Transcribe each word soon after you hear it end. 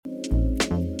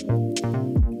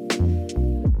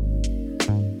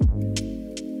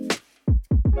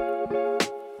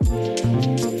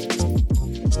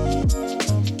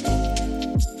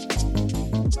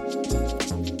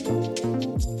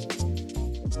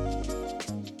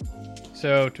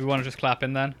So, do we want to just clap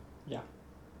in then? Yeah.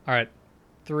 All right.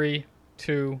 3,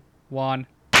 2, 1.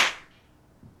 I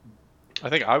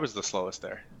think I was the slowest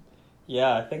there.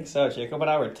 Yeah, I think so. Jacob and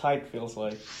I were tight, feels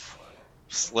like.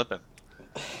 Slipping.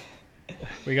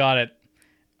 We got it.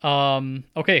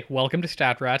 Okay, welcome to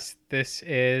Stat Rats. This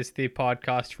is the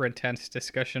podcast for intense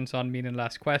discussions on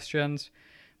meaningless questions.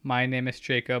 My name is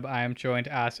Jacob. I am joined,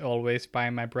 as always,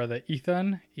 by my brother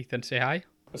Ethan. Ethan, say hi.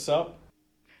 What's up?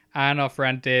 And our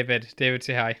friend David. David,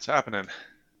 say hi. What's happening?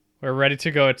 We're ready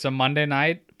to go. It's a Monday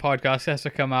night. Podcast has to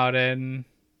come out in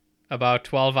about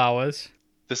 12 hours.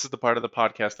 This is the part of the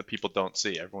podcast that people don't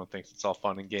see. Everyone thinks it's all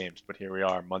fun and games, but here we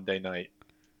are, Monday night.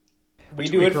 We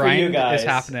do it for you Grind guys. is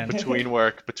happening. Between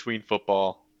work, between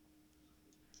football.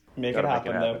 Make it Gotta make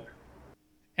happen, it though. happen.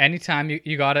 Anytime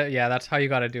you gotta, yeah, that's how you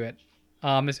gotta do it.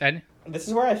 This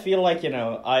is where I feel like,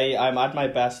 I'm at my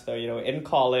best, though. In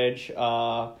college,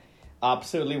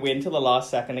 absolutely wait until the last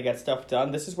second to get stuff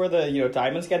done. This is where the,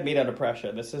 diamonds get made under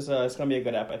pressure. This is, it's going to be a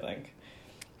good app, I think.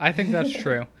 I think that's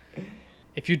true.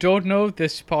 If you don't know,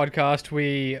 this podcast,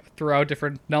 we throw out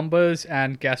different numbers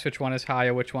and guess which one is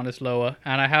higher, which one is lower.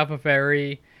 And I have a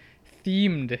very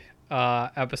themed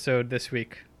episode this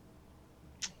week.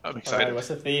 I'm All excited. right, what's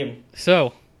the theme?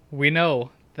 So, we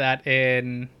know that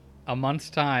in a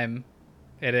month's time,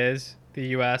 it is the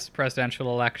US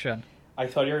presidential election. I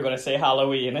thought you were going to say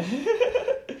Halloween.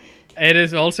 It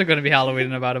is also going to be Halloween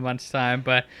in about a month's time,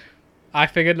 but I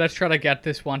figured let's try to get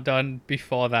this one done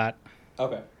before that.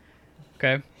 Okay.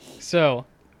 Okay, so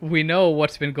we know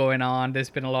what's been going on.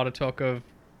 There's been a lot of talk of,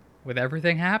 with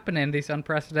everything happening these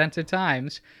unprecedented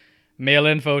times,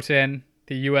 mail-in voting,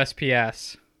 the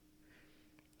USPS.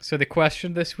 So the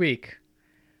question this week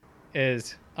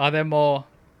is, are there more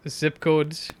zip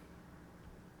codes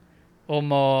or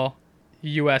more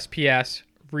USPS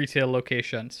retail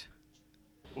locations?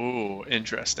 Ooh,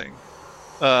 interesting.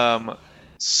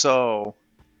 So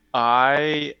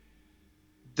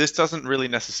this doesn't really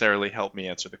necessarily help me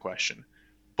answer the question,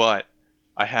 but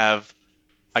I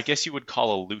guess you would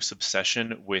call a loose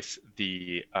obsession with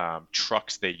the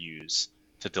trucks they use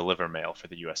to deliver mail for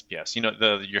the USPS. You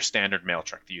know, your standard mail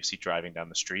truck that you see driving down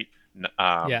the street.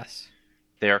 Yes.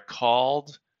 They're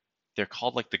called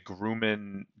like the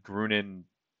Grunin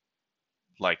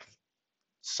like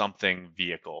something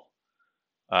vehicle.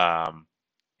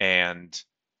 And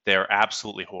they're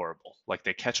absolutely horrible. Like,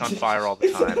 they catch on fire all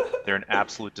the time. They're an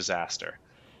absolute disaster.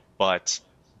 But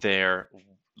they're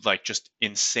like just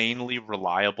insanely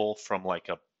reliable from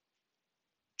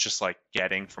just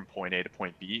getting from point A to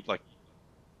point B like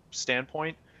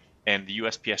standpoint, and the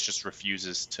USPS just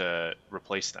refuses to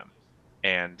replace them.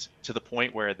 And to the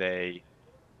point where they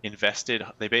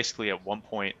basically at one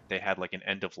point they had like an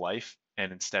end of life,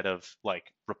 and instead of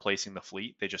like replacing the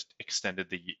fleet, they just extended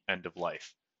the end of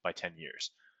life by 10 years.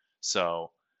 So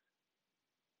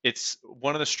it's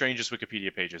one of the strangest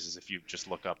Wikipedia pages is if you just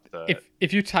look up the...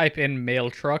 If you type in mail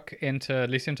truck at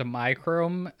least into my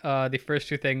Chrome, the first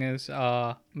two things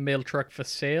are mail truck for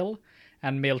sale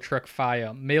and mail truck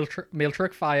fire. Mail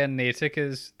truck fire Natick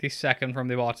is the second from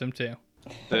the bottom two.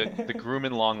 The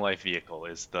Grumman Long Life vehicle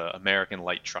is the American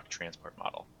light truck transport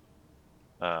model.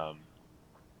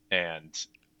 And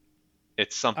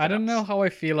it's something I don't know else. how I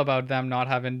feel about them not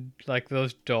having like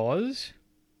those doors.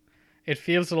 It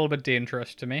feels a little bit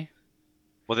dangerous to me.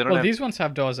 Well, they don't have... These ones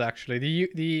have doors actually.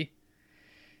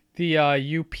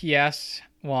 The UPS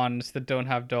ones that don't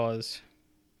have doors.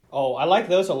 Oh, I like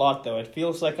those a lot, though. It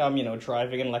feels like I'm,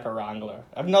 driving in like a Wrangler.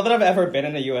 Not that I've ever been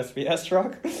in a USPS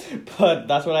truck, but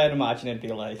that's what I'd imagine it'd be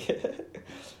like.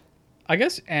 I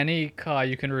guess any car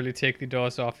you can really take the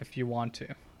doors off if you want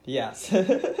to. Yes.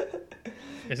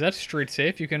 Is that street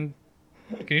safe? Can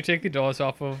you take the doors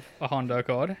off of a Honda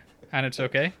Accord and it's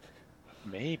okay?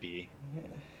 Maybe.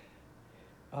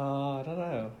 I don't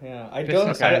know. Yeah, I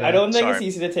Business don't. I don't think Sorry. it's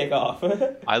easy to take off.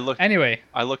 Anyway,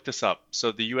 I looked this up.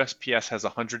 So the USPS has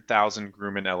 100,000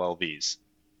 Grumman LLVs.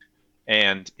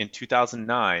 And in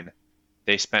 2009,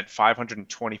 they spent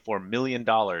 $524 million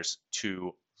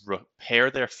to repair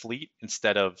their fleet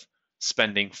instead of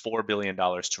spending $4 billion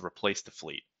to replace the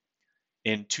fleet.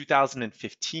 In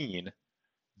 2015,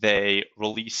 they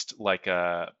released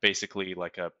basically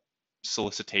like a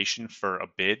solicitation for a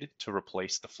bid to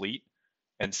replace the fleet,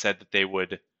 and said that they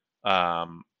would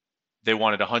they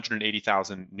wanted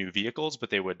 180,000 new vehicles, but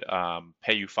they would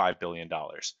pay you $5 billion.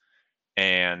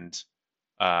 And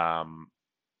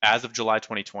as of July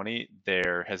 2020,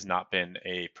 there has not been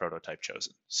a prototype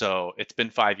chosen. So it's been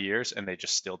 5 years and they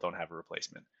just still don't have a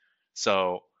replacement.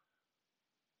 So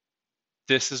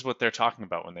this is what they're talking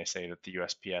about when they say that the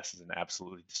USPS is an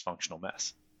absolutely dysfunctional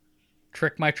mess.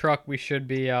 Trick My Truck. We should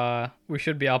be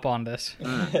up on this.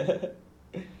 That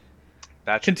should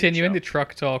be a Continuing show. the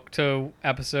truck talk to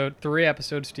episode 3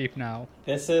 episodes deep now.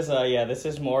 This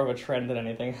is more of a trend than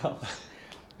anything else.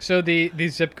 So the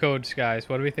zip codes, guys.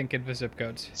 What do we think of the zip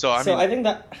codes? So I So mean, I think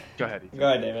that. go ahead. Ethan. Go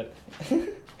ahead,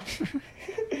 David.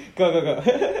 Go.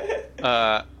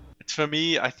 For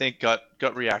me, I think gut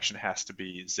reaction has to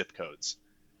be zip codes,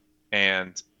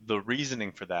 and the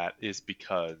reasoning for that is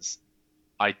because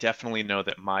I definitely know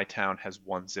that my town has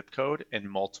one zip code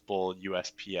and multiple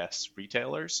USPS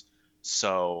retailers,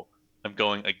 so I'm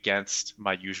going against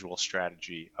my usual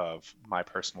strategy of my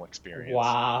personal experience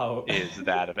Wow. is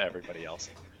that of everybody else.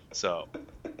 So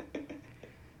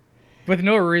With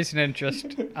no reason, and just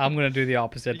I'm gonna do the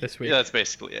opposite this week. yeah, that's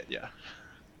basically it. Yeah.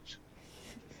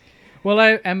 Well,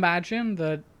 I imagine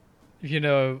that,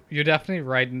 you're definitely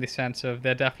right in the sense of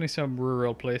there are definitely some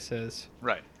rural places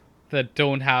Right. that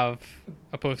don't have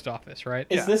a post office, right?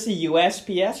 Is Yeah. this a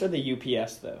USPS or the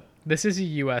UPS though? This is a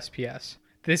USPS.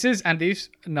 And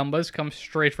these numbers come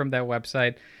straight from their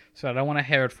website, so I don't want to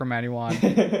hear it from anyone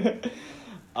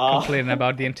complaining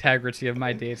about the integrity of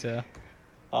my data.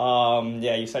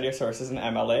 Yeah, you said your sources in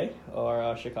MLA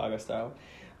or Chicago style.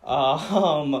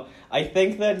 I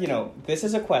think that, this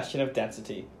is a question of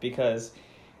density because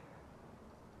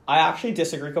I actually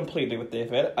disagree completely with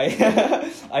David. I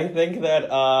think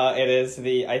that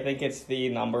I think it's the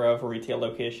number of retail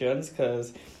locations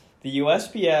because the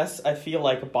USPS, I feel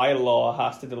like by law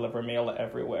has to deliver mail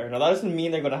everywhere. Now that doesn't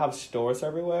mean they're going to have stores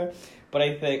everywhere, but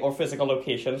I think, or physical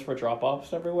locations for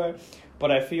drop-offs everywhere,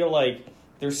 but I feel like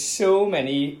there's so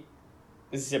many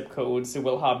zip codes that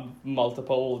will have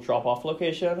multiple drop-off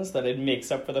locations that it makes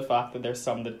up for the fact that there's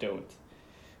some that don't.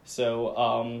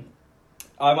 So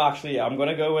I'm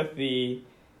gonna go with the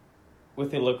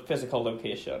physical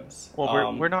locations.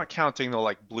 Well, we're not counting the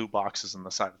like blue boxes on the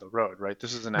side of the road, right?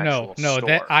 This is an No, actual no,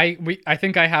 store. I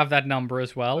think I have that number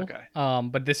as well. Okay.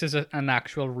 But this is an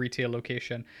actual retail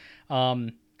location.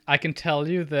 I can tell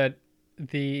you that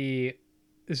the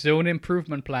Zone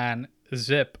Improvement Plan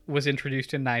ZIP was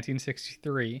introduced in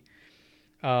 1963.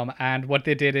 And what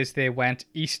they did is they went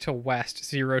east to west,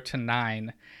 0 to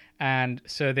 9. And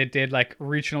so they did like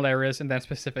regional areas and then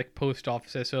specific post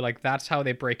offices. So like that's how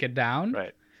they break it down.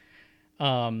 Right.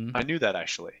 I knew that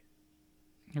actually.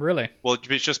 Really? Well,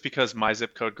 it's just because my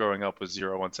zip code growing up was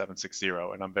 01760,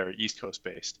 and I'm very East Coast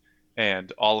based.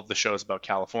 And all of the shows about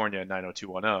California,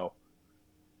 90210,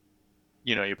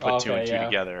 you put two and two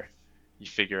together, you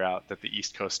figure out that the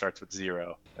East Coast starts with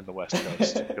 0 and the West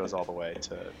Coast goes all the way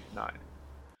to 9.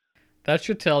 That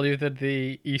should tell you that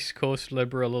the East Coast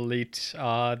liberal elite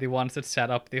are the ones that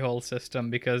set up the whole system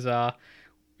because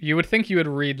you would think you would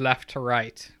read left to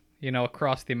right,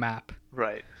 across the map.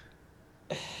 Right.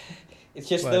 It's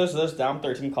just those damn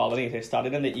 13 colonies. They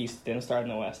started in the east, didn't start in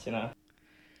the west,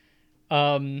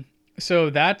 So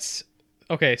that's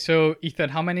okay. So Ethan,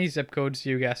 how many zip codes do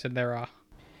you guess there are?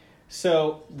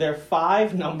 So there are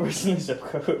 5 numbers in the zip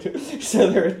code. So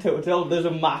there's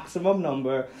a maximum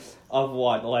number of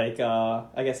what, like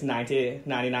I guess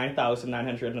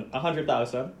 99,900,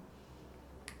 100,000.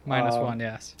 Minus 1,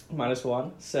 yes. Minus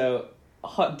 1. So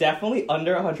definitely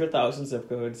under 100,000 zip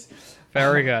codes.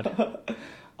 Very good.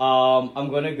 I'm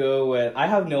gonna go with. I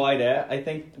have no idea. I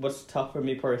think what's tough for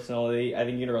me personally, I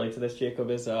think you can relate to this,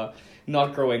 Jacob, is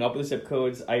not growing up with zip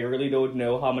codes. I really don't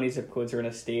know how many zip codes are in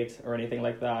a state or anything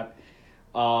like that.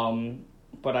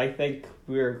 But I think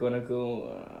we're gonna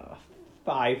go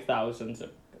 5,000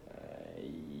 zip.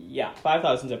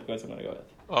 5,000 zip codes. I'm gonna go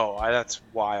with. Oh, that's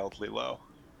wildly low.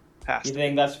 You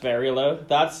think that's very low?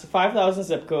 That's 5,000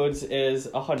 zip codes is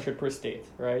 100 per state,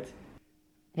 right?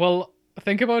 Well,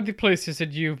 think about the places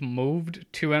that you've moved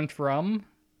to and from.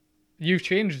 You've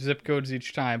changed zip codes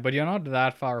each time, but you're not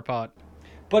that far apart.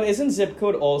 But isn't zip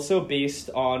code also based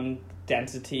on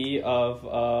density of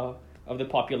the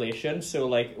population? So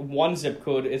like one zip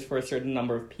code is for a certain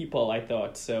number of people, I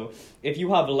thought. So if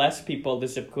you have less people, the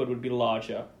zip code would be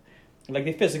larger. Like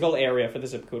the physical area for the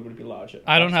zip code would be larger.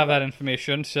 I don't have that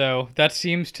information, so that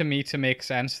seems to me to make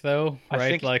sense, though,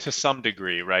 right? I think to some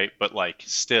degree, right? But like,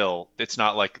 still, it's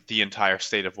not like the entire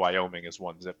state of Wyoming is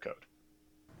one zip code.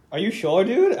 Are you sure,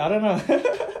 dude? I don't know.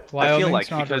 Wyoming's I feel like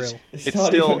not because real. It's it's not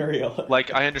still even real.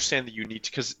 like I understand that you need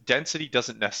to, because density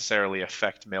doesn't necessarily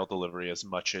affect mail delivery as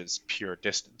much as pure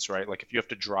distance, right? Like if you have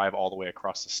to drive all the way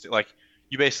across the state, like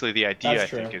you basically the idea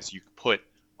That's I think true. is you put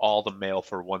all the mail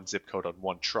for one zip code on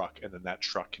one truck, and then that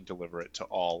truck can deliver it to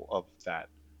all of that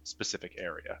specific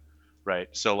area, right?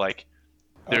 So like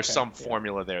there's Okay, some yeah.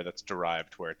 formula there that's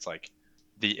derived where it's like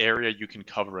the area you can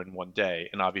cover in one day,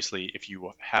 and obviously if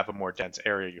you have a more dense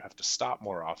area, you have to stop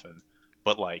more often.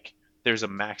 but like there's a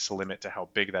max limit to how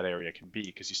big that area can be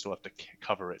because you still have to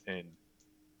cover it in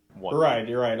one. Right,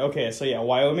 you're right. Okay, so yeah,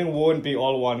 Wyoming won't be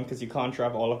all one because you can't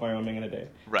travel all of Wyoming in a day.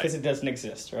 Right. Because it doesn't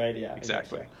exist, right? Yeah.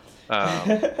 Exactly.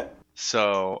 Exactly.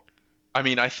 So, I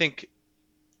mean, I think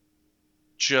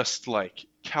just like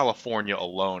California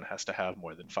alone has to have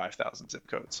more than 5,000 zip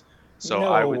codes. So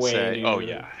No I would way, say, oh dude.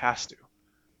 yeah, has to.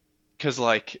 Because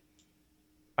like,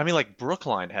 I mean, like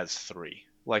Brookline has 3.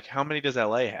 Like, how many does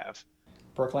LA have?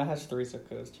 Brookline has 3 zip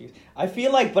codes. Jeez. I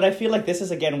feel like this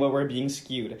is again where we're being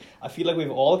skewed. I feel like we've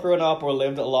all grown up or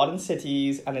lived a lot in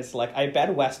cities, and it's like I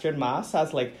bet Western Mass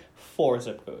has like 4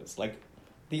 zip codes. Like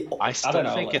I still don't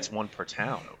know, think like, it's 1 per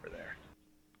town over there.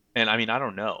 And I mean, I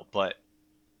don't know, but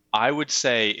I would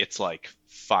say it's like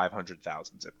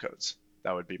 500,000 zip codes.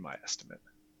 That would be my estimate.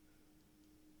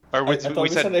 Or I thought we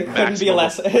said said it couldn't be maximum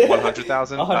less. of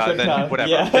 100,000? 100,000, Then whatever,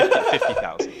 yeah.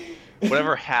 50,000.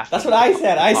 Whatever half. That's of what I it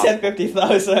said. is I said possible.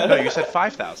 50,000. No, you said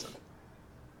 5,000.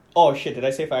 Oh shit! Did I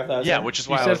say 5,000? Yeah, which is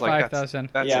You why I said was like, 5,000.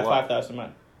 that's yeah, a lot. 5,000,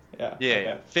 man. Yeah. Yeah, okay.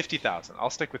 yeah, 50,000. I'll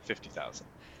stick with 50,000.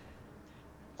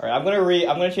 All right, I'm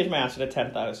gonna change my answer to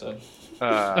 10,000. You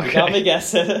Okay. got me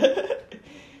guessing.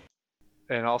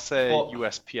 And I'll say Well-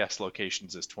 USPS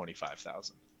locations is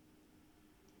 25,000,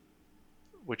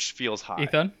 which feels high.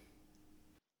 Ethan?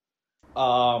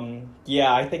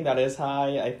 Yeah, I think that is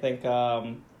high. I think,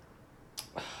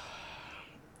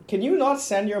 can you not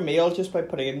send your mail just by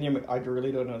putting it in your, I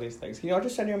really don't know these things. Can you not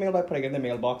just send your mail by putting it in the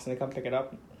mailbox and they come pick it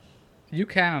up? You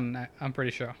can, I'm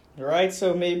pretty sure. Right,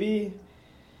 so maybe,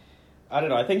 I don't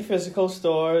know, I think physical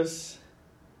stores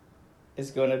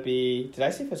is gonna be, did I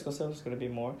say physical stores is gonna be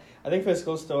more? I think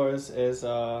physical stores is,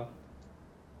 I'm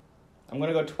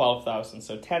gonna go 12,000,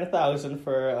 so 10,000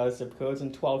 for zip codes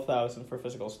and 12,000 for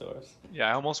physical stores. Yeah,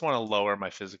 I almost want to lower my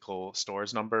physical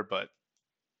stores number, but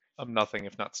I'm nothing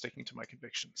if not sticking to my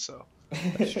convictions. So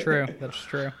That's true. That's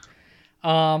true.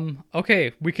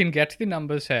 Okay, we can get to the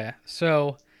numbers here.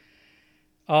 So,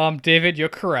 David, you're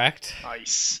correct.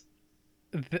 nice.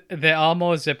 There are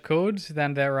more zip codes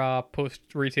than there are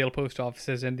retail post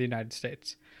offices in the United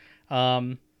States.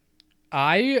 I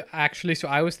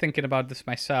was thinking about this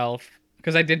myself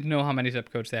because I didn't know how many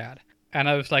zip codes they had. And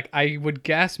I was like, I would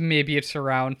guess maybe it's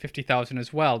around 50,000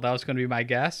 as well. That was going to be my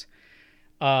guess.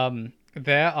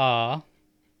 There are,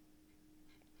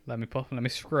 let me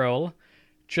scroll,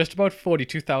 just about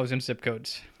 42,000 zip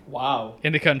codes Wow.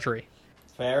 in the country.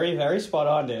 Very, very spot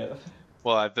on, dude.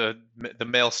 Well, the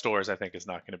mail stores I think is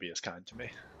not going to be as kind to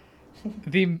me.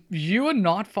 You are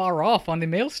not far off on the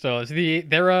mail stores.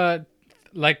 There are,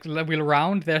 like, we'll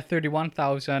round there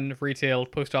 31,000 retail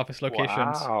post office locations.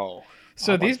 Wow.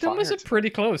 So I'm on these numbers fire are pretty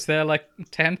close. They're like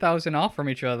 10,000 off from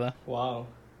each other. Wow.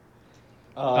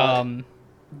 So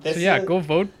yeah, go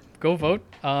vote. Go vote.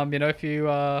 If you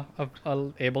are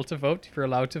able to vote, if you're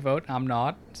allowed to vote. I'm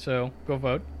not, so go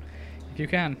vote if you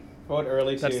can. Vote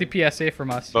early, That's too. the PSA from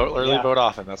us. Vote early, Yeah. vote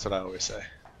often. That's what I always say.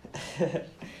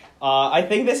 I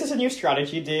think this is a new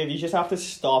strategy, Dave. You just have to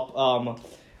stop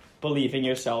believing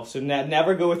yourself. So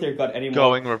never go with your gut anymore.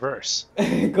 Going reverse.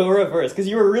 Go reverse, because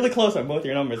you were really close on both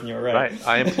your numbers and you were right. Right.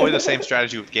 I employ the same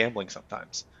strategy with gambling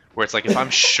sometimes, where it's like if I'm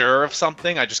sure of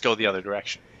something, I just go the other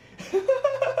direction.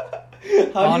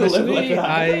 How do you live like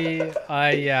Honestly, that?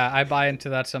 I buy into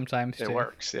that sometimes too. It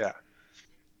works, yeah.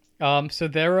 So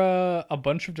there are a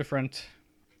bunch of different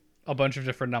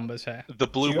numbers here. The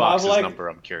blue Do you boxes have, like- number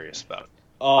I'm curious about.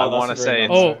 Oh, I that's want a to great say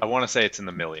number. I want to say it's in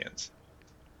the millions.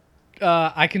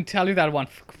 I can tell you that one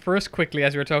first quickly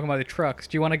as we were talking about the trucks.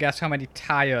 Do you want to guess how many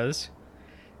tires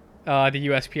the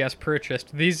USPS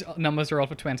purchased? These numbers are all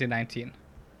for 2019,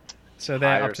 so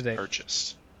they're up Tires to date.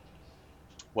 purchased.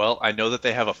 Well, I know that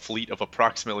they have a fleet of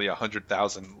approximately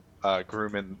 100,000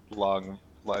 Grumman long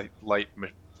light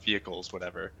vehicles,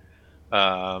 whatever.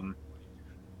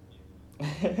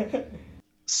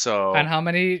 So And how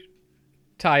many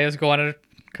tires go on a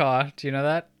car? Do you know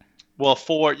that? well,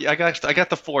 I got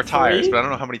the 4 tires, 3? but I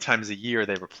don't know how many times a year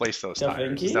they replace those Da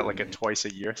tires. Is Vinci? that like a twice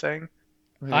a year thing?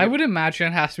 I would imagine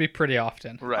it has to be pretty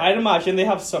often. I'd Right. imagine they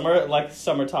have summer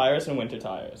tires and winter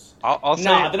tires. I'll say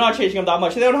Nah, they're not changing them that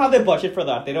much. They don't have the budget for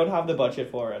that. They don't have the budget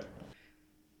for it.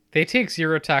 They take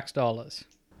zero tax dollars.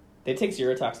 They take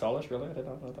zero tax dollars, really? I did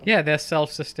not know that. Yeah, they're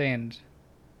self-sustained.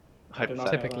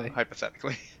 hypothetically. Typically.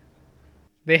 Hypothetically.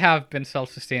 They have been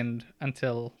self-sustained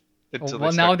until Until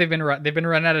well, they now start- they've been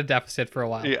running at a deficit for a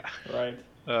while. Yeah. Right.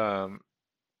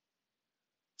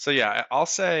 So yeah, I'll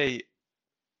say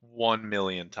 1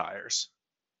 million tires.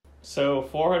 So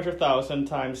 400,000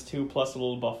 times 2 plus a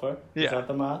little buffer. Is Yeah. that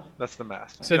the math? That's the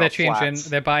math. So You know, they're changing. flats.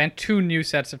 They're buying 2 new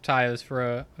sets of tires for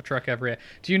a truck every year.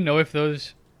 Do you know if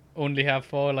those only have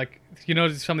 4? Like, you know,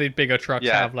 some of the bigger trucks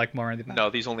Yeah. have like more in the back. No,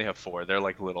 these only have 4. They're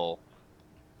like little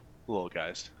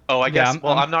guys. Oh, I Yeah, guess.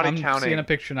 Well, I'm not seeing a accounting.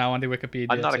 picture now on the I'm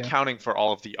Wikipedia not too. accounting for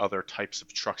all of the other types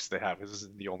of trucks they have, because this is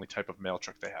the only type of mail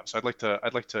truck they have. So I'd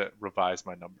like to revise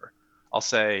my number. I'll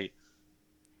say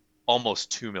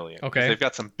almost 2 million. 'Cause Okay. they've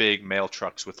got some big mail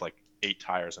trucks with like 8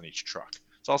 tires on each truck.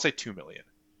 So I'll say 2 million.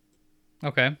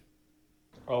 Okay.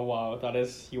 Oh wow,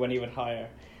 you went even higher.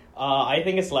 I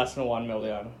think it's less than 1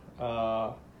 million.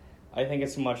 I think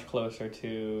it's much closer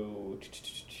to,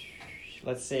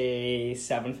 let's say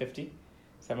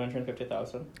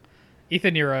 750,000.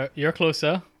 Ethan, you're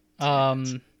closer.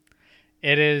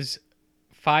 It is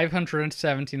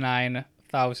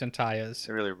 579,000 tires.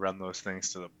 They really run those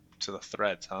things to the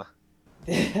threads, huh?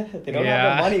 They don't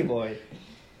Yeah. have the money, boy.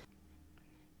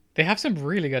 They have some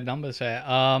really good numbers here.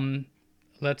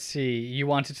 Let's see. You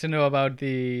wanted to know about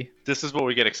the This is what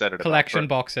we get excited collection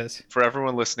about. boxes. For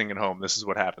everyone listening at home, this is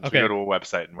what happens. Okay. We go to a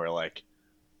website and we're like,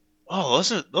 "Oh,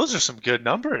 those are some good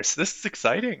numbers. This is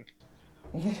exciting."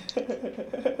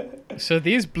 So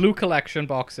these blue collection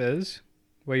boxes,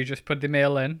 where you just put the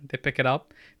mail in, they pick it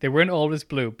up, they weren't always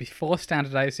blue. Before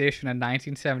standardization in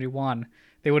 1971,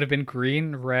 they would have been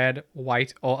green, red,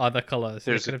 white, or other colors.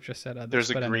 They could have just said others.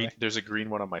 There's but anyway. there's a green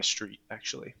one on my street,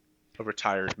 actually. A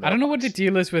retired I don't know what the mailbox.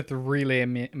 deal is with relay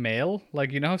mail.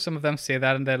 Like, you know how some of them say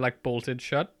that and they're like bolted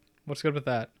shut? What's good with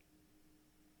that?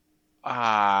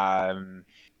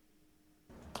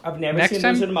 I've never Next seen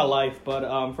those time- in my life,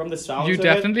 but from the sounds You of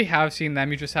definitely have seen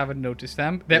them, you just haven't noticed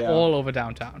them. They're Yeah. all over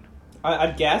downtown.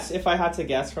 I'd guess, if I had to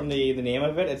guess from the name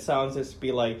of it, it sounds to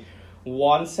be like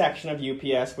one section of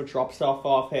UPS would drop stuff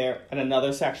off here, and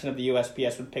another section of the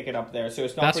USPS would pick it up there. So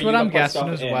it's not That's for what you to I'm put guessing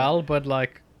stuff as in. well, but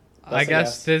like, I That's a guess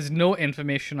guess. there's no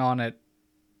information on it.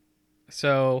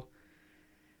 So,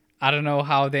 I don't know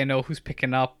how they know who's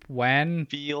picking up when,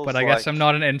 Feels but I guess like I'm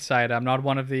not an insider. I'm not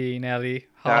one of the nearly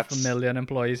half That's- a million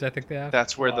employees I think they have.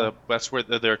 that's where Wow.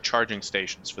 they're charging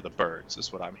stations for the birds,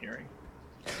 is what I'm hearing.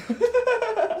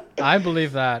 I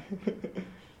believe that.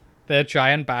 They're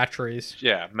giant batteries.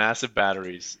 Yeah, massive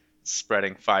batteries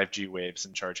spreading 5G waves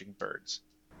and charging birds.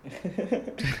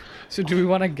 So do we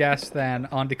want to guess then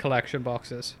on the collection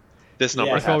boxes This number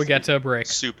Yeah. before has we to get be to a break?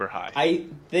 super high. I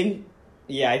think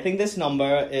this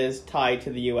number is tied to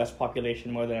the U.S.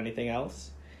 population more than anything else.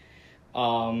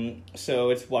 So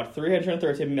it's what,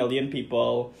 330 million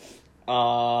people.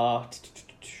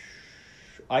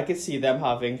 I could see them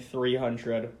having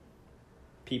 300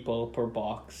 people per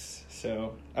box.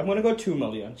 So I'm gonna go 2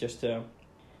 million just to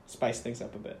spice things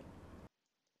up a bit.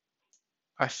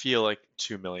 I feel like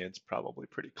 2 million's probably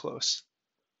pretty close.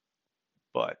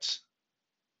 But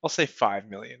I'll say 5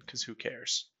 million, because who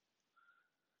cares?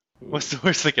 What's the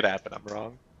worst that could happen? I'm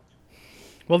wrong.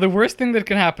 Well, the worst thing that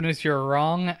can happen is you're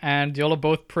wrong, and y'all are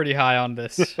both pretty high on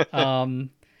this.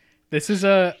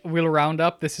 We'll round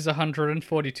up. This is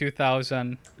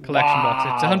 142,000 collection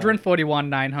boxes. It's Wow.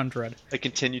 141,900. I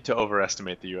continue to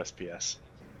overestimate the USPS.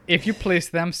 If you place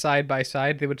them side by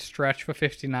side, they would stretch for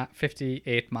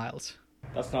 58 miles.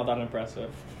 That's not that impressive.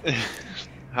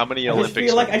 How many I Olympics?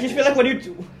 just feel like when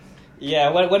you,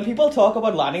 when people talk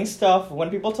about landing stuff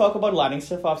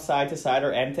off side to side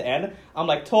or end to end, I'm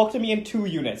like, talk to me in 2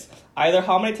 units. Either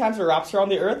how many times it wraps around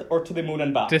the Earth or to the moon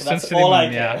and back. Distance That's to the all I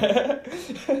moon, care.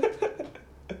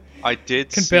 I did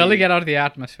Can see, barely get out of the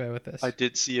atmosphere with this. I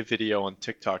did see a video on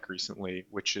TikTok recently,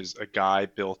 which is a guy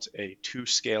built a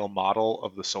 2-scale model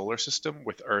of the solar system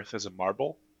with Earth as a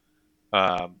marble.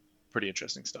 Pretty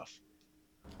interesting stuff.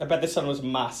 I bet the sun was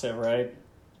massive, right?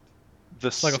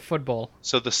 It's like a football.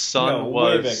 So the sun No,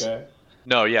 way was bigger.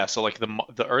 no, yeah. So like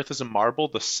the Earth is a marble.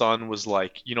 The sun was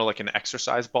like, you know, like an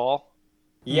exercise ball,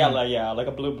 Yeah, like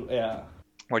a blue, yeah.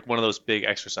 like one of those big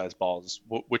exercise balls.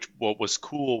 What was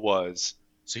cool was,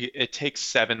 so it takes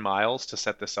 7 miles to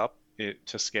set this up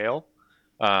to scale,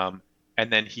 and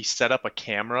then he set up a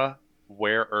camera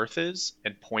where Earth is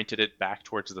and pointed it back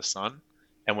towards the sun.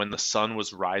 And when the sun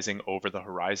was rising over the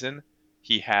horizon,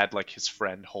 he had like his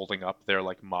friend holding up their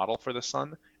like model for the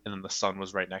sun, and then the sun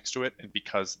was right next to it. And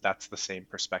because that's the same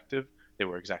perspective, they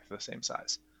were exactly the same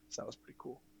size. So that was pretty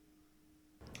cool,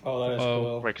 Oh, that is Oh.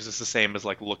 cool. right? Because it's the same as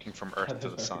like looking from Earth That to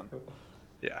is the very sun. cool.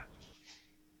 Yeah.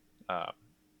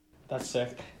 That's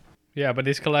sick. Yeah, but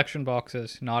these collection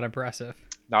boxes, not impressive.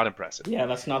 Not impressive. Yeah,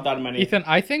 that's not that many. Ethan,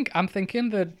 I'm thinking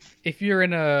that if you're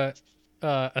in a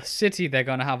city, they're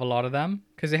gonna have a lot of them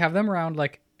because they have them around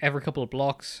like every couple of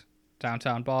blocks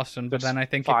downtown Boston. But There's then I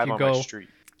think 5 if you on go my street.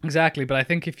 exactly, but I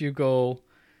think if you go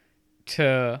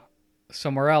to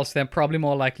somewhere else, they're probably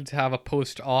more likely to have a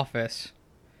post office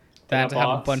than a to have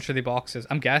a box. bunch of the boxes.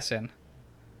 I'm guessing.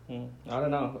 I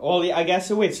don't know. Well, yeah, I guess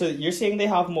so. Wait, so you're saying they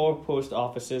have more post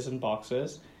offices and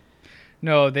boxes?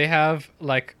 No, they have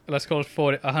like, let's call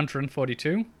it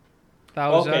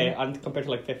 142,000 Okay, and compared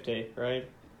to like 50, right?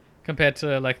 compared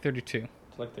to like 32. To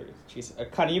like 30.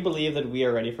 Jeez, can you believe that we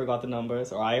already forgot the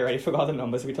numbers, or I already forgot the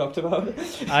numbers we talked about?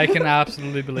 I can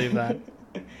absolutely believe that.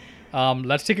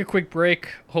 Let's take a quick break.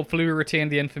 Hopefully we retain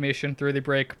the information through the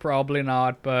break. Probably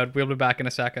not, but we'll be back in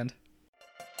a second.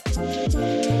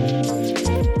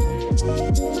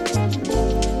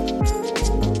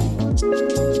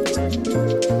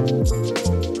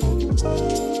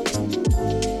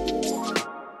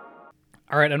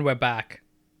 All right, and we're back.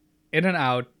 In and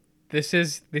out. This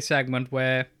is the segment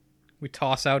where we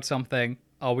toss out something.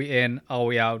 Are we in? Are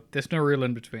we out? There's no real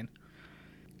in between.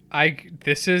 I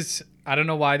don't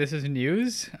know why this is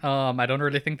news. I don't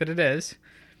really think that it is.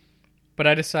 But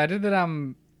I decided that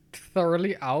I'm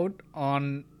thoroughly out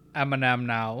on Eminem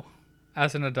now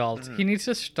as an adult. He needs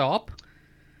to stop.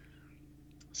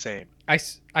 Same. I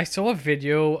saw a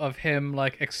video of him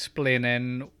like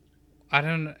explaining.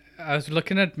 I was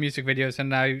looking at music videos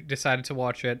and I decided to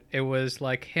watch it. It was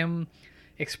like him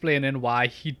explaining why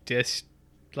he dissed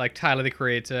like Tyler the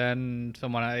Creator and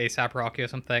someone at A$AP Rocky or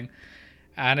something.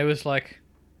 And it was like,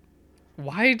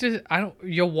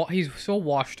 he's so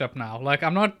washed up now. Like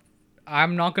I'm not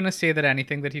gonna say that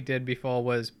anything that he did before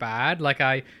was bad. Like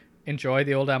I enjoy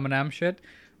the old Eminem shit,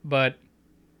 but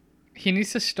he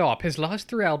needs to stop. His last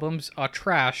 3 albums are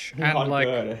trash, and Not like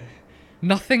good.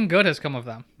 nothing good has come of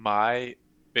them. My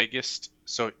biggest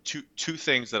two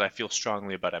things that I feel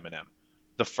strongly about Eminem.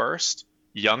 The first,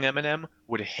 young Eminem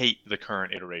would hate the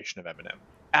current iteration of Eminem.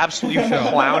 Absolutely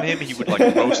clown him. He would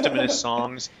like roast him in his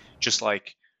songs, just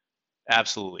like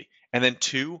absolutely. And then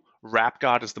 2, Rap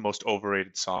God is the most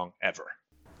overrated song ever.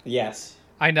 Yes.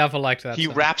 I never liked that He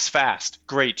song. raps fast.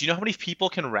 Great. Do you know how many people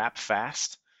can rap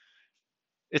fast?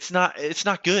 It's not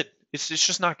good. It's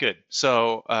just not good.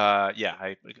 So yeah,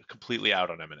 I completely out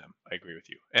on Eminem. I agree with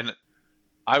you. And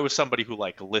I was somebody who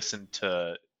like listened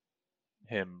to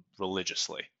him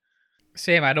religiously.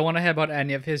 Same. I don't want to hear about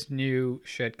any of his new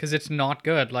shit because it's not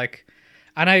good. Like,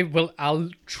 and I'll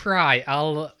try.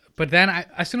 But then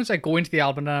as soon as I go into the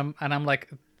album and I'm like,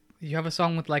 you have a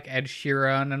song with like Ed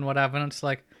Sheeran and whatever, and it's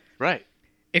like, Right.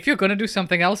 if you're gonna do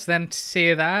something else, then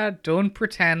say that. Don't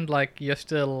pretend like you're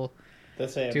still The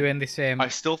same. doing the same. I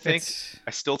still think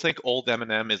It's- old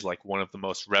Eminem is like one of the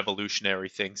most revolutionary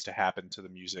things to happen to the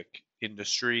music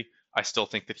industry. I still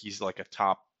think that he's like a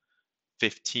top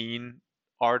 15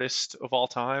 artist of all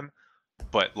time.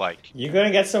 But like You're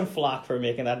gonna get some flack for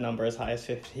making that number as high as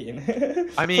 15.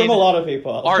 I mean, from a lot of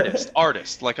people.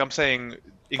 artist. Like I'm saying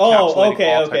Oh, encapsulating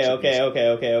okay, all okay, types of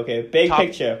music. okay. Big Top-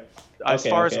 picture. As Okay,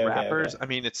 far okay, as okay, rappers, okay. I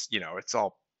mean, it's it's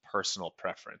all personal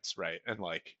preference, right? And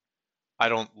like, I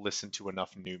don't listen to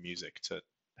enough new music to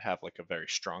have like a very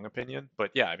strong opinion. But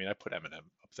yeah, I mean, I put Eminem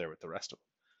up there with the rest of them.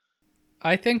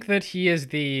 I think that he is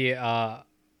the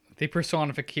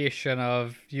personification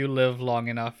of you live long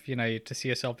enough, to see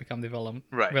yourself become the villain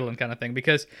kind of thing.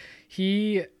 Because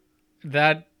he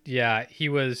was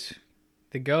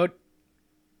the GOAT,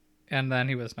 and then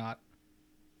he was not.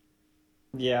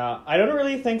 Yeah, I don't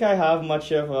really think I have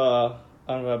much of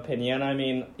an opinion. I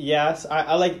mean, yes,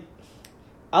 I like.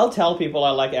 I'll tell people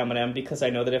I like Eminem because I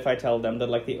know that if I tell them that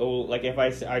like the old, like if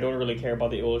I don't really care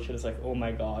about the old shit, it's like, oh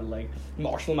my god, like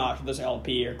Marshall Mathers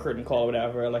LP or Curtain Call or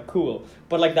whatever, like cool.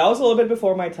 But like that was a little bit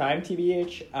before my time,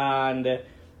 TBH, and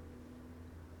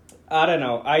I don't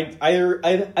know.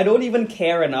 I don't even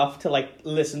care enough to like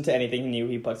listen to anything new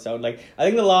he puts out. Like I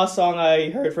think the last song I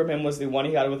heard from him was the one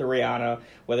he had with Rihanna,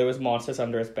 where there was monsters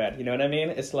under his bed. You know what I mean?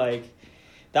 It's like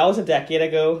that was a decade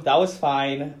ago. That was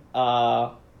fine.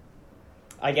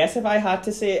 I guess if I had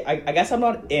to say, I guess I'm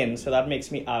not in, so that makes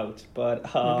me out. But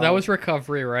That was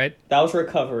Recovery, right? that was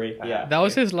Recovery. Yeah, That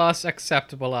was his last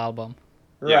acceptable album.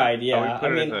 right. Yeah. Yeah, Oh, we put I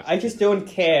it in mean, the I just don't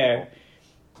care.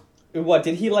 What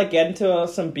did he like get into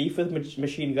some beef with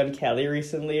Machine Gun Kelly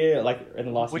recently, like in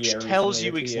the last Which year? tells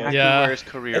recently you or 2 years? exactly Yeah. where his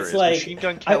career It's is. like Machine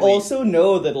Gun I Kelly. also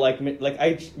know that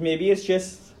maybe it's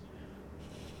just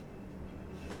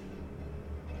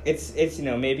it's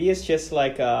maybe it's just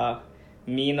like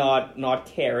me not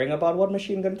caring about what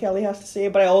Machine Gun Kelly has to say,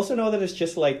 but I also know that it's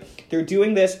just like they're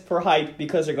doing this for hype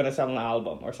because they're gonna sell an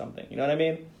album or something. You know what I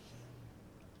mean?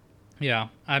 Yeah,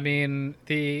 I mean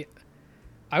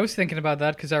I was thinking about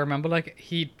that because I remember like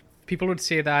people would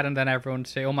say that, and then everyone would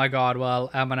say, "Oh my God, well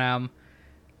Eminem,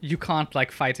 you can't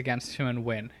like fight against him and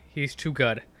win. He's too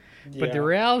good." But Yeah. the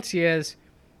reality is,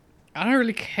 I don't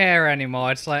really care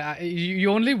anymore. It's like you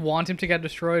only want him to get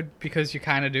destroyed because you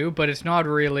kind of do, but it's not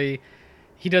really.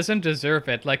 He doesn't deserve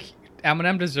it. Like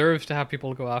Eminem deserves to have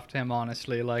people go after him.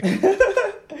 Honestly, like,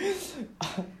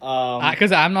 Um,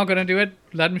 because I'm not gonna do it.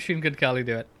 Let Machine Gun Kelly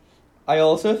do it. I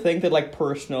also think that, like,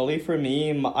 personally for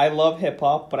me, I love hip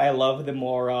hop, but I love the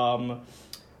more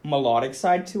melodic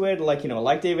side to it. Like,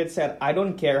 like David said, I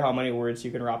don't care how many words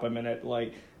you can rap a minute.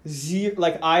 Like,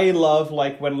 like I love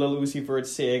like when Lil Uzi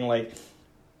Vert's saying like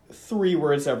 3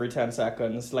 words every 10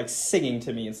 seconds, like singing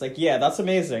to me. It's like, yeah, that's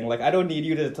amazing. Like, I don't need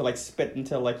you to like spit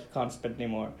until like you can't spit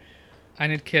anymore. I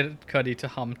need Kid Cudi to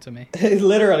hum to me.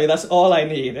 Literally, that's all I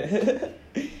need.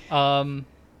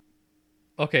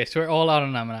 Okay, so we're all out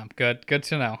on Eminem. Good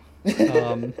to know.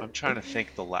 I'm trying to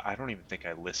think. I don't even think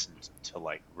I listened to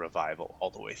like Revival all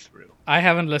the way through. I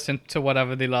haven't listened to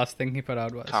whatever the last thing he put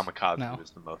out was. Kamikaze No.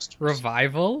 was the most.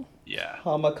 Revival? Yeah.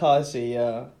 Kamikaze,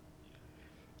 yeah.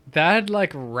 That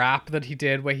like rap that he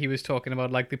did where he was talking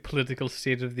about like the political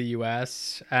state of the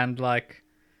US and like,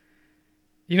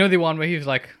 the one where he was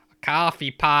like,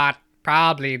 coffee pot,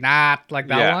 probably not, like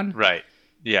that Yeah, one. right.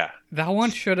 Yeah. That one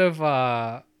should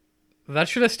have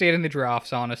stayed in the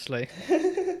drafts, honestly.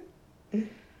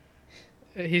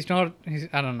 He's I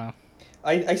don't know.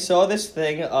 I saw this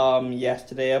thing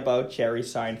yesterday about Jerry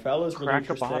Seinfeld. It was really Crack a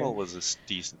interesting. Bottle was a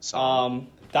decent song.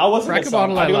 That wasn't Crack a a song.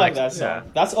 Bottle I do I like liked. that song.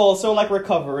 Yeah. That's also like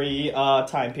recovery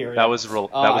time period. That was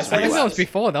real. I That was saw I think that relapse. was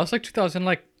before. That was like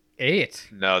 2008.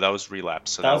 No, that was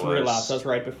relapse. So that was relapse. That was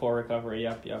right before recovery.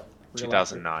 Yep. Relapse.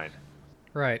 2009.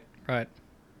 Right.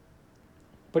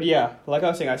 But yeah, like I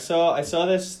was saying, I saw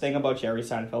this thing about Jerry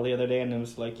Seinfeld the other day, and it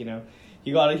was like, he's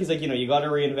like, you got to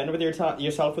reinvent with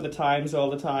yourself with the times all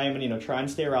the time, and try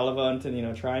and stay relevant,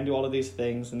 and try and do all of these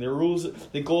things, and the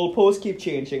goalposts keep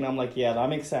changing. And I'm like, yeah, that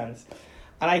makes sense,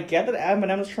 and I get that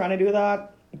Eminem's trying to do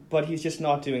that, but he's just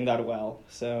not doing that well.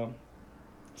 So,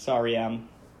 sorry, Em.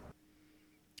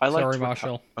 Sorry,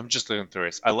 Marshall. I'm just looking through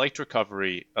it. I liked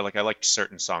Recovery. I liked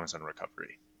certain songs on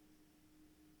Recovery.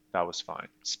 That was fine.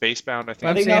 Spacebound, I think.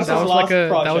 I'm think saying that was his last that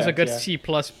was a project, good yeah. C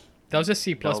plus. That was a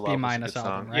C plus No B Love was a minus good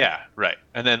album, song. right? Yeah, right.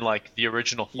 And then like the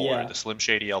original four, Yeah. the Slim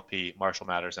Shady LP, Marshall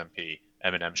Mathers MP,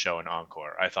 Eminem Show, and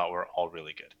Encore, I thought were all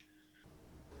really good.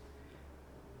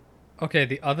 Okay,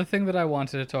 the other thing that I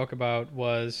wanted to talk about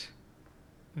was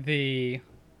the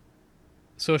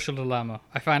Social Dilemma.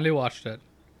 I finally watched it.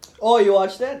 Oh, you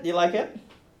watched it? You like it?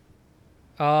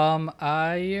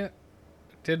 I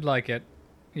did like it.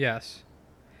 Yes.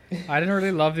 I didn't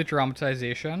really love the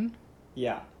dramatization.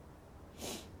 Yeah.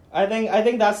 I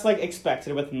think that's like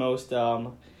expected with most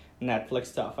Netflix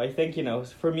stuff. I think,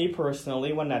 for me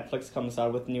personally, when Netflix comes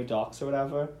out with new docs or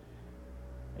whatever,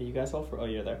 are you guys all for? Oh,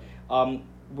 you're there.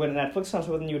 When Netflix comes out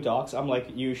with new docs, I'm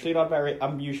usually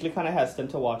kind of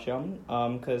hesitant to watch them,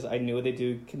 because I know they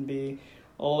can be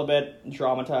a little bit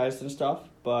dramatized and stuff.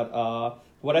 But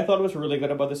what I thought was really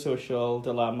good about the Social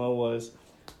Dilemma was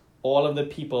all of the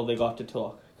people they got to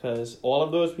talk, because all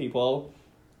of those people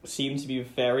seem to be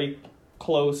very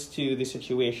close to the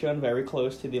situation, very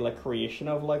close to the creation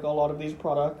of a lot of these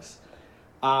products.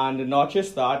 And not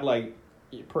just that,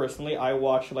 personally I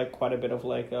watch quite a bit of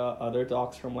other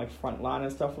docs from Frontline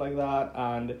and stuff like that,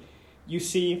 and you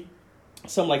see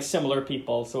some similar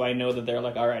people, so I know that they're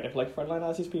all right, if Frontline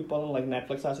has these people and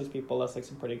Netflix has these people, that's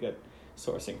some pretty good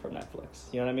sourcing from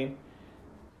Netflix. You know what I mean?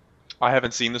 I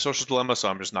haven't seen The Social Dilemma, so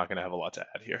I'm just not going to have a lot to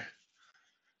add here.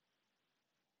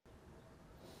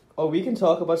 Oh, we can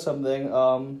talk about something.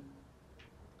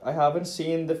 I haven't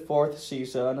seen the 4th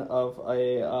season of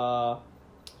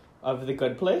The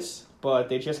Good Place, but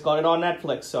they just got it on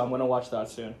Netflix, so I'm gonna watch that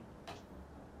soon.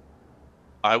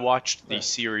 I watched the Right.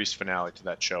 series finale to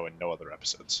that show and no other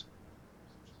episodes.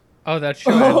 Oh, that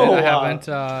show ended. Oh, I wow. haven't.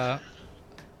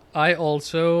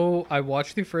 I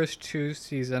watched the first 2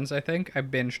 seasons, I think. I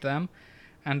binged them,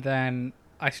 and then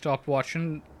I stopped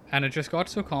watching, and it just got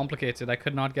so complicated. I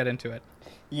could not get into it.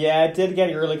 Yeah, it did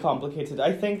get really complicated.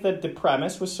 I think that the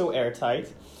premise was so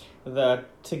airtight that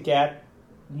to get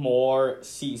more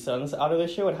seasons out of the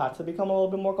show, it had to become a little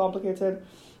bit more complicated.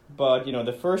 But,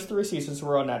 the first 3 seasons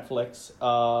were on Netflix.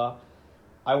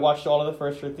 I watched all of the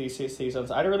first 3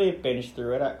 seasons. I didn't really binge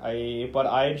through it, but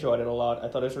I enjoyed it a lot. I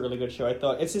thought it was a really good show. I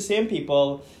thought it's the same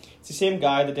people, it's the same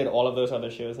guy that did all of those other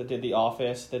shows, that did The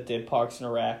Office, that did Parks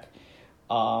and Rec.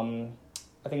 I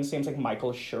think his name's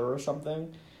Michael Schur or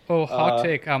something. Oh, hot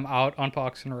take. I'm out on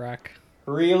Parks and Rec.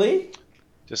 Really?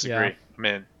 Disagree. Yeah. I'm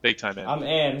in. Big time in. I'm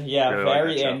in. Yeah, Really like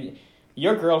very that show. in.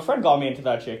 Your girlfriend got me into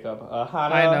that, Jacob.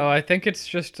 Hannah. I know. I think it's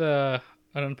just an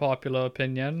unpopular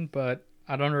opinion, but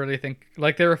I don't really think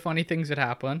there are funny things that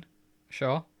happen.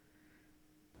 Sure.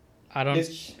 I don't.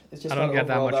 It's just I don't not get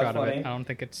that overall much out of funny. it. I don't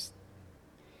think it's.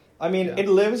 I mean, Yeah. it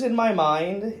lives in my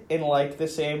mind in like the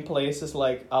same place as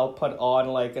like I'll put on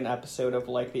like an episode of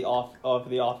like The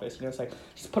Office. You know, it's like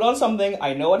just put on something.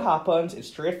 I know what happens. It's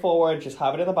straightforward. Just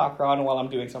have it in the background while I'm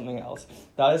doing something else.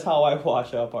 That is how I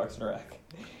watch Parks and Rec.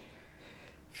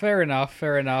 Fair enough.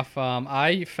 Fair enough.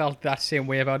 I felt that same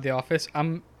way about The Office.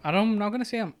 I'm not gonna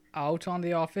say I'm out on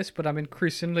The Office, but I'm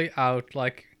increasingly out.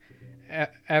 Like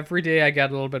every day, I get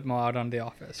a little bit more out on The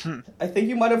Office. I think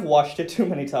you might have watched it too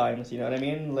many times. You know what I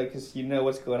mean? Like, 'cause you know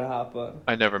what's going to happen.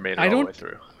 I never made it I all the don't- way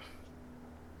through.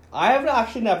 I have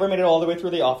actually never made it all the way through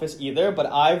The Office either, but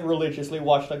I've religiously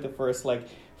watched like the first like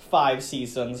 5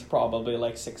 seasons probably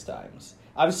like 6 times.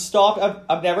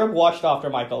 I've never watched after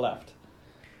Michael left.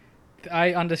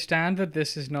 I understand that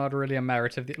this is not really a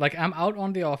merit of like I'm out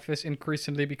on The Office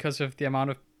increasingly because of the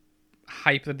amount of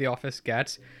hype that The Office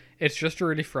gets. It's just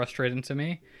really frustrating to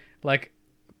me. Like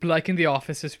in The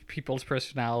Office is people's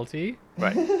personality,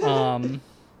 Right.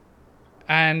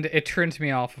 and it turns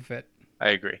me off of it. I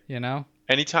agree. You know.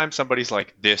 Anytime somebody's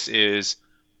like, this is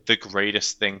the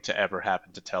greatest thing to ever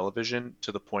happen to television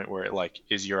to the point where it like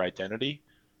is your identity,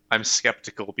 I'm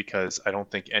skeptical because I don't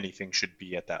think anything should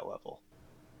be at that level.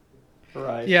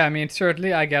 Right. Yeah, I mean,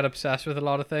 certainly I get obsessed with a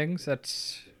lot of things.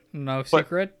 That's no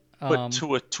secret. But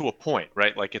to a point,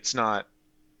 right? Like it's not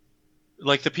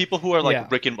like the people who are like Yeah.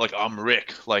 Rick and like I'm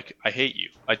Rick, like I hate you.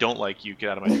 I don't like you. Get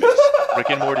out of my face. Rick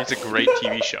and Morty's a great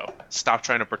TV show. Stop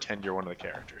trying to pretend you're one of the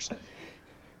characters.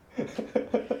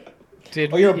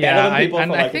 Did Oh, you're better than people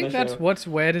and for I liking think the that's show. what's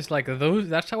weird is like those.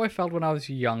 That's how I felt when I was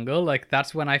younger. Like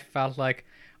that's when I felt like,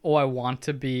 oh, I want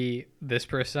to be this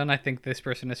person. I think this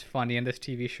person is funny in this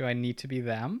TV show. I need to be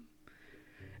them.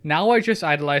 Now I just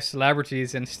idolize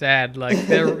celebrities instead. Like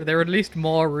they're at least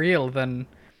more real than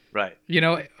Right.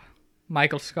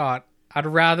 Michael Scott. I'd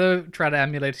rather try to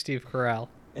emulate Steve Carell.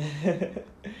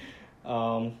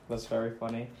 That's very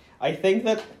funny. I think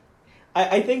that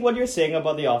I think what you're saying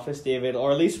about The Office, David,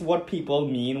 or at least what people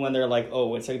mean when they're like,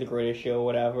 oh, it's like the greatest show or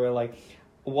whatever, like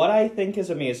what I think is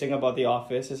amazing about The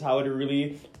Office is how it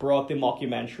really brought the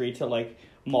mockumentary to like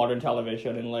modern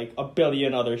television, and like a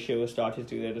billion other shows started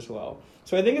to do that as well.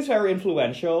 So I think it's very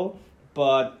influential,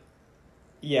 but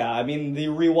yeah, I mean, the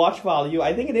rewatch value,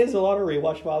 I think it is a lot of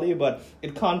rewatch value, but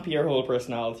it can't be your whole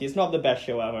personality. It's not the best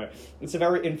show ever. It's a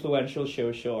very influential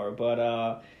show, sure,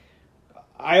 but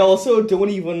I also don't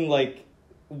even, like,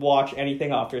 watch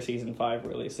anything after season 5,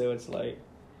 really, so it's like,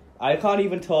 I can't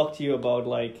even talk to you about,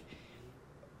 like,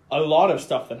 a lot of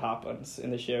stuff that happens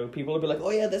in the show. People will be like, oh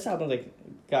yeah, this happened, like,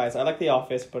 guys, I like The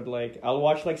Office, but, like, I'll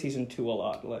watch, like, season 2 a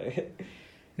lot, like...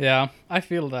 Yeah, I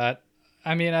feel that.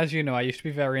 I mean, as you know, I used to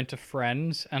be very into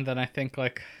Friends, and then I think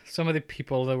like some of the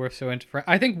people that were so into Friends.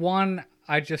 I think one,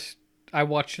 I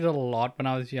watched it a lot when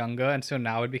I was younger, and so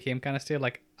now it became kind of stale.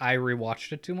 Like I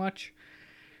rewatched it too much,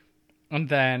 and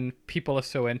then people are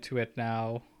so into it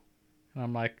now, and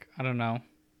I'm like, I don't know,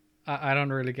 I don't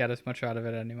really get as much out of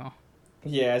it anymore.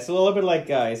 Yeah, it's a little bit like,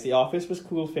 guys, The Office was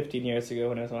cool 15 years ago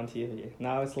when it was on TV.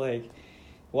 Now it's like,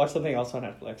 watch something else on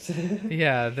Netflix.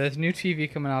 Yeah, there's new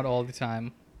TV coming out all the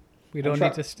time. We don't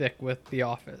need to stick with The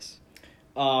Office.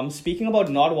 Speaking about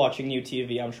not watching new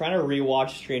TV, I'm trying to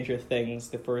rewatch Stranger Things,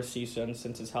 the first season,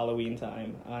 since it's Halloween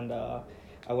time, and I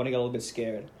want to get a little bit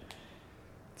scared.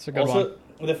 It's a good one.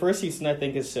 The first season I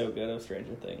think is so good of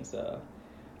Stranger Things.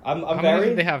 I'm How very. many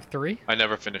did they have? 3? I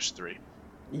never finished 3.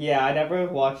 Yeah, I never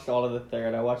watched all of the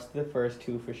third. I watched the first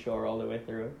 2 for sure all the way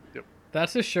through.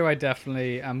 That's a show I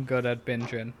definitely am good at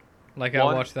binging. Like One-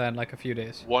 I'll watch that in like a few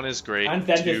days. 1 is great. And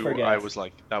then just 2, forget. I was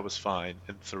like, that was fine.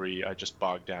 And 3, I just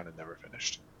bogged down and never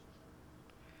finished.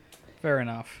 Fair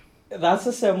enough. That's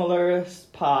a similar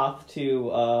path to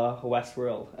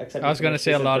Westworld, except I was going to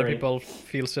say a season lot of 3. people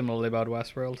feel similarly about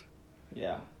Westworld.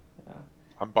 Yeah.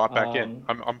 I'm bought back in.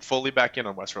 Um, I'm fully back in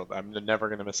on Westworld. I'm never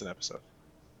gonna miss an episode.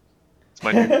 It's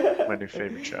my new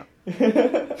favorite show.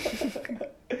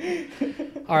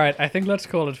 All right, I think let's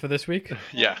call it for this week.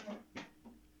 Yeah,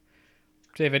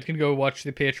 David can go watch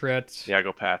the Patriots. yeah.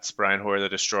 Go Pats. Brian Hoyer, the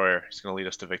Destroyer. He's gonna lead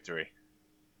us to victory.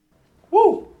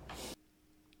 Woo!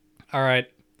 All right.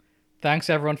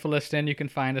 Thanks everyone for listening. You can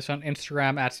find us on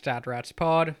Instagram at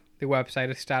StatRatsPod. The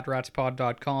website is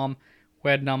statratspod.com.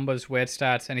 Weird numbers, weird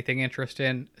stats, anything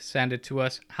interesting, send it to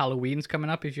us. Halloween's coming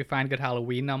up. If you find good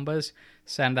Halloween numbers,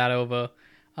 send that over.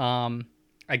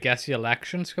 I guess the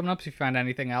election's coming up. So if you find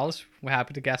anything else, we're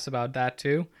happy to guess about that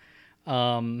too.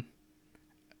 I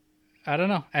don't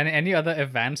know. Any other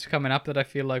events coming up that I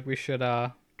feel like we should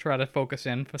try to focus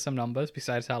in for some numbers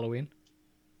besides Halloween?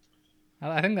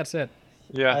 I think that's it.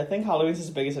 Yeah. I think Halloween's as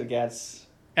big as it gets.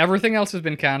 Everything else has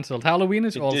been cancelled. Halloween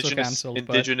is also cancelled.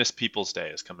 Indigenous Peoples Day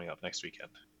is coming up next weekend.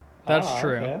 That's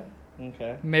true. Okay.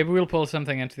 Okay. Maybe we'll pull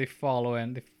something into the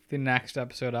following, the next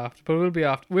episode after, but we'll be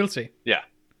off. We'll see. Yeah.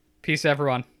 Peace,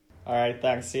 everyone. All right.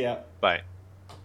 Thanks. See ya. Bye.